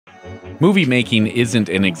Movie making isn't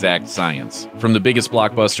an exact science. From the biggest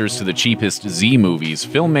blockbusters to the cheapest Z movies,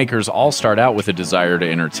 filmmakers all start out with a desire to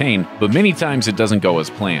entertain, but many times it doesn't go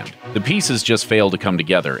as planned. The pieces just fail to come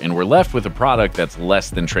together, and we're left with a product that's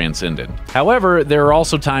less than transcendent. However, there are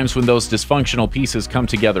also times when those dysfunctional pieces come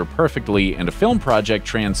together perfectly, and a film project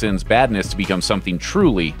transcends badness to become something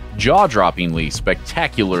truly, jaw-droppingly,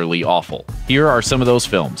 spectacularly awful. Here are some of those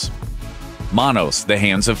films. Manos, The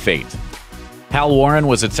Hands of Fate. Hal Warren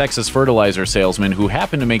was a Texas fertilizer salesman who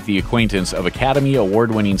happened to make the acquaintance of Academy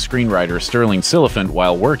Award-winning screenwriter Sterling Silliphant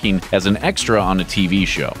while working as an extra on a TV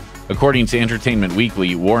show. According to Entertainment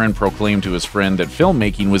Weekly, Warren proclaimed to his friend that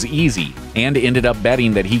filmmaking was easy, and ended up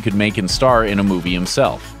betting that he could make and star in a movie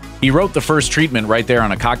himself. He wrote the first treatment right there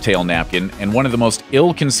on a cocktail napkin, and one of the most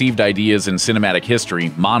ill-conceived ideas in cinematic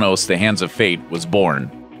history, Manos, The Hands of Fate, was born.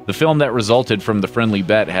 The film that resulted from the friendly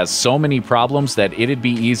bet has so many problems that it'd be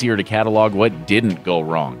easier to catalog what didn't go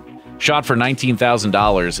wrong. Shot for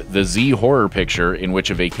 $19,000, the Z horror picture, in which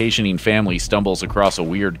a vacationing family stumbles across a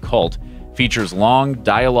weird cult, features long,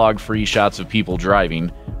 dialogue-free shots of people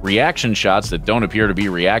driving, reaction shots that don't appear to be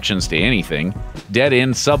reactions to anything,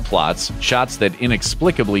 dead-end subplots, shots that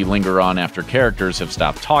inexplicably linger on after characters have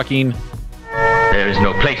stopped talking. There is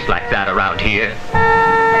no place like that around here.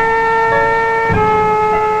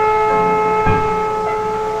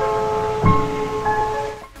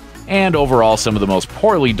 And overall some of the most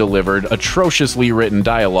poorly delivered, atrociously written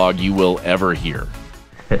dialogue you will ever hear.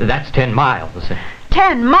 That's 10 miles.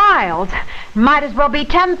 10 miles? Might as well be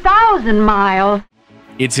 10,000 miles.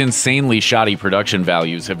 Its insanely shoddy production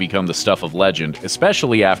values have become the stuff of legend,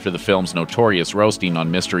 especially after the film's notorious roasting on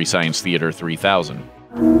Mystery Science Theater 3000.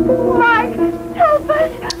 Mike, help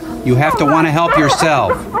us! You have to want to help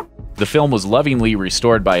yourself. The film was lovingly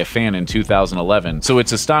restored by a fan in 2011, so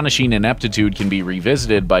its astonishing ineptitude can be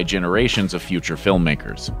revisited by generations of future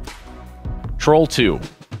filmmakers. Troll 2.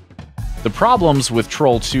 The problems with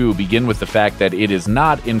Troll 2 begin with the fact that it is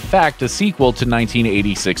not, in fact, a sequel to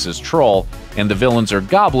 1986's Troll, and the villains are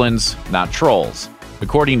goblins, not trolls.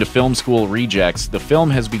 According to Film School Rejects, the film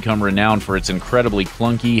has become renowned for its incredibly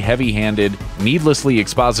clunky, heavy-handed, needlessly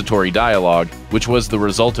expository dialogue, which was the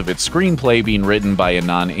result of its screenplay being written by a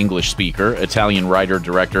non-English speaker, Italian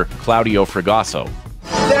writer-director Claudio Fragasso.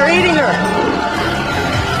 They're eating her!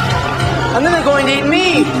 And then they're going to eat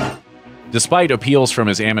me! Despite appeals from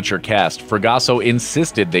his amateur cast, Fragasso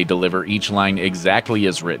insisted they deliver each line exactly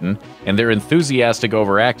as written, and their enthusiastic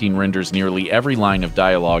overacting renders nearly every line of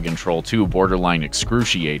dialogue in Troll 2 borderline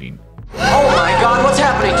excruciating. Oh my god, what's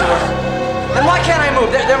happening to her? And why can't I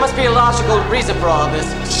move? There must be a logical reason for all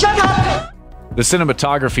this. Shut up! The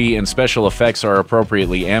cinematography and special effects are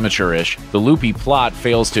appropriately amateurish, the loopy plot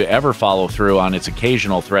fails to ever follow through on its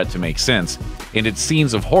occasional threat to make sense, and its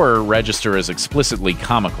scenes of horror register as explicitly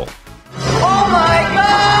comical. Oh my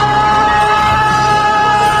god!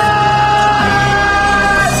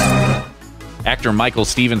 Actor Michael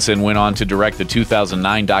Stevenson went on to direct the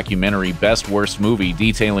 2009 documentary Best Worst Movie,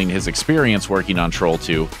 detailing his experience working on Troll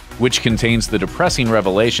 2, which contains the depressing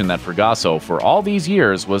revelation that Fragasso, for all these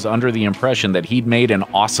years, was under the impression that he'd made an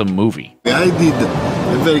awesome movie. I did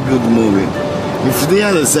a very good movie. If the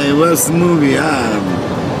others say worst movie,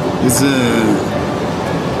 it's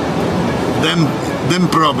them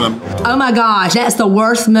problem. Oh my gosh, that's the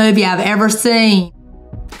worst movie I've ever seen.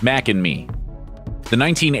 Mac and Me. The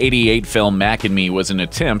 1988 film Mac and Me was an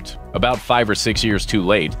attempt, about 5 or 6 years too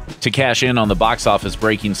late, to cash in on the box office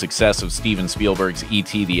breaking success of Steven Spielberg's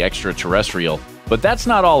E.T. the Extraterrestrial, but that's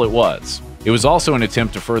not all it was. It was also an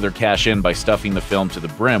attempt to further cash in by stuffing the film to the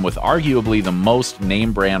brim with arguably the most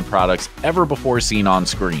name-brand products ever before seen on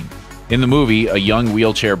screen. In the movie, a young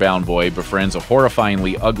wheelchair-bound boy befriends a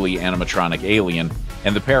horrifyingly ugly animatronic alien,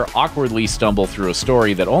 and the pair awkwardly stumble through a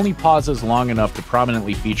story that only pauses long enough to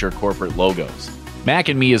prominently feature corporate logos. Mac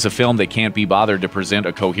and Me is a film that can't be bothered to present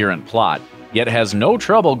a coherent plot, yet has no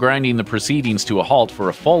trouble grinding the proceedings to a halt for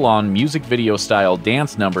a full-on music video-style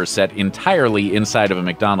dance number set entirely inside of a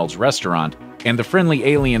McDonald's restaurant, and the friendly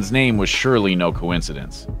alien's name was surely no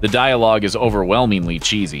coincidence. The dialogue is overwhelmingly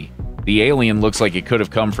cheesy. The alien looks like it could have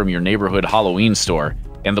come from your neighborhood Halloween store,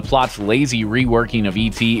 and the plot's lazy reworking of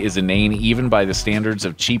E.T. is inane even by the standards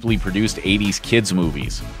of cheaply produced 80s kids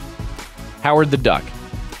movies. Howard the Duck.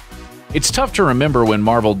 It's tough to remember when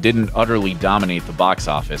Marvel didn't utterly dominate the box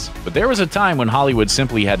office, but there was a time when Hollywood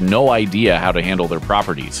simply had no idea how to handle their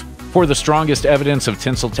properties. For the strongest evidence of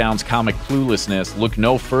Tinseltown's comic cluelessness, look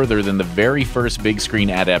no further than the very first big-screen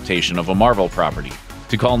adaptation of a Marvel property.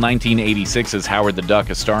 To call 1986's Howard the Duck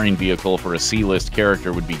a starring vehicle for a C-list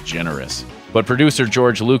character would be generous. But producer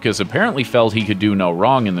George Lucas apparently felt he could do no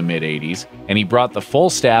wrong in the mid-80s, and he brought the full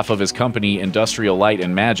staff of his company Industrial Light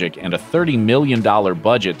and Magic and a $30 million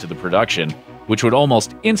budget to the production, which would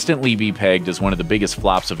almost instantly be pegged as one of the biggest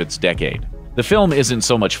flops of its decade. The film isn't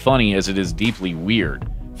so much funny as it is deeply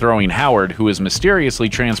weird, throwing Howard, who is mysteriously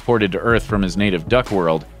transported to Earth from his native duck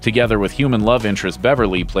world, together with human love interest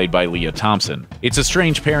Beverly, played by Leah Thompson. It's a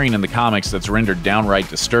strange pairing in the comics that's rendered downright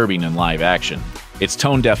disturbing in live action. Its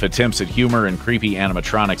tone-deaf attempts at humor and creepy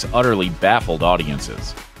animatronics utterly baffled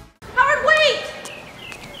audiences. Howard, wait!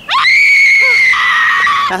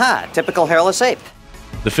 Haha, typical hairless ape.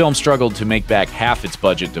 The film struggled to make back half its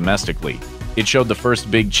budget domestically. It showed the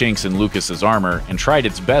first big chinks in Lucas's armor and tried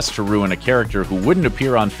its best to ruin a character who wouldn't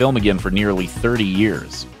appear on film again for nearly 30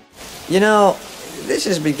 years. You know, this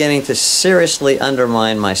is beginning to seriously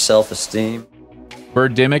undermine my self-esteem.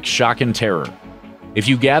 Birdemic Shock and Terror. If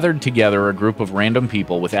you gathered together a group of random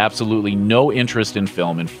people with absolutely no interest in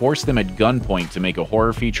film and forced them at gunpoint to make a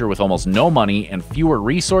horror feature with almost no money and fewer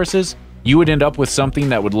resources, you would end up with something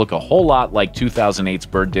that would look a whole lot like 2008's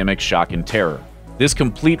Birdemic Shock and Terror. This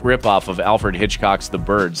complete ripoff of Alfred Hitchcock's The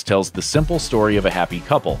Birds tells the simple story of a happy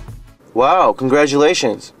couple. Wow,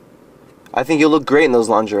 congratulations. I think you'll look great in those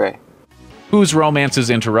lingerie. Whose romance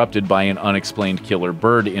is interrupted by an unexplained killer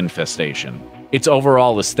bird infestation. Its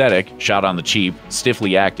overall aesthetic, shot on the cheap,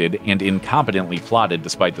 stiffly acted, and incompetently plotted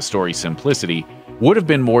despite the story's simplicity, would have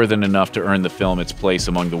been more than enough to earn the film its place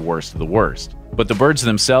among the worst of the worst. But the birds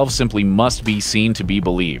themselves simply must be seen to be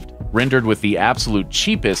believed, rendered with the absolute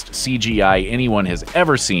cheapest CGI anyone has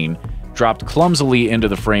ever seen, dropped clumsily into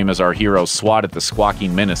the frame as our heroes swat at the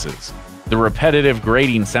squawking menaces. The repetitive,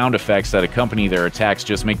 grating sound effects that accompany their attacks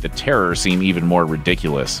just make the terror seem even more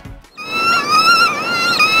ridiculous.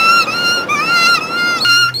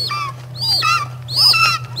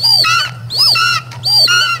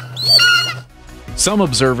 Some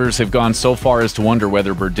observers have gone so far as to wonder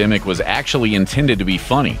whether Birdemic was actually intended to be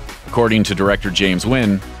funny. According to director James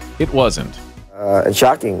Wynn, it wasn't. And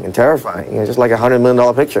shocking and terrifying, you know, just like a $100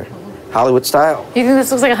 million picture, Hollywood style. You think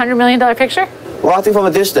this looks like a $100 million picture? Well, I think from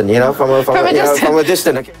a distance, you know, from a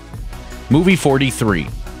distance. Movie 43.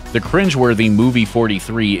 The cringeworthy Movie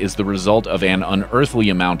 43 is the result of an unearthly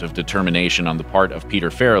amount of determination on the part of Peter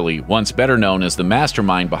Farrelly, once better known as the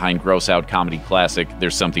mastermind behind gross-out comedy classic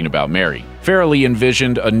There's Something About Mary. Farrelly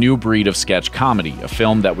envisioned a new breed of sketch comedy, a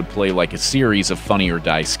film that would play like a series of Funny or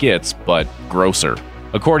Die skits, but grosser.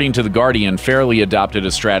 According to The Guardian, Farrelly adopted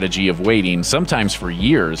a strategy of waiting, sometimes for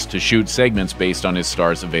years, to shoot segments based on his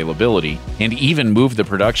star's availability, and even moved the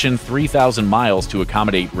production 3,000 miles to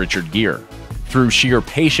accommodate Richard Gere. Through sheer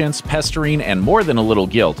patience, pestering, and more than a little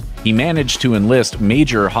guilt, he managed to enlist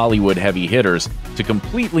major Hollywood heavy hitters to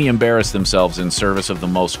completely embarrass themselves in service of the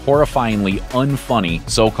most horrifyingly unfunny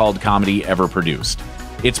so-called comedy ever produced.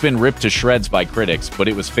 It's been ripped to shreds by critics, but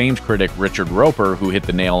it was famed critic Richard Roper who hit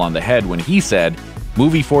the nail on the head when he said,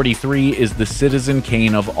 "Movie 43 is the Citizen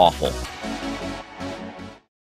Kane of awful."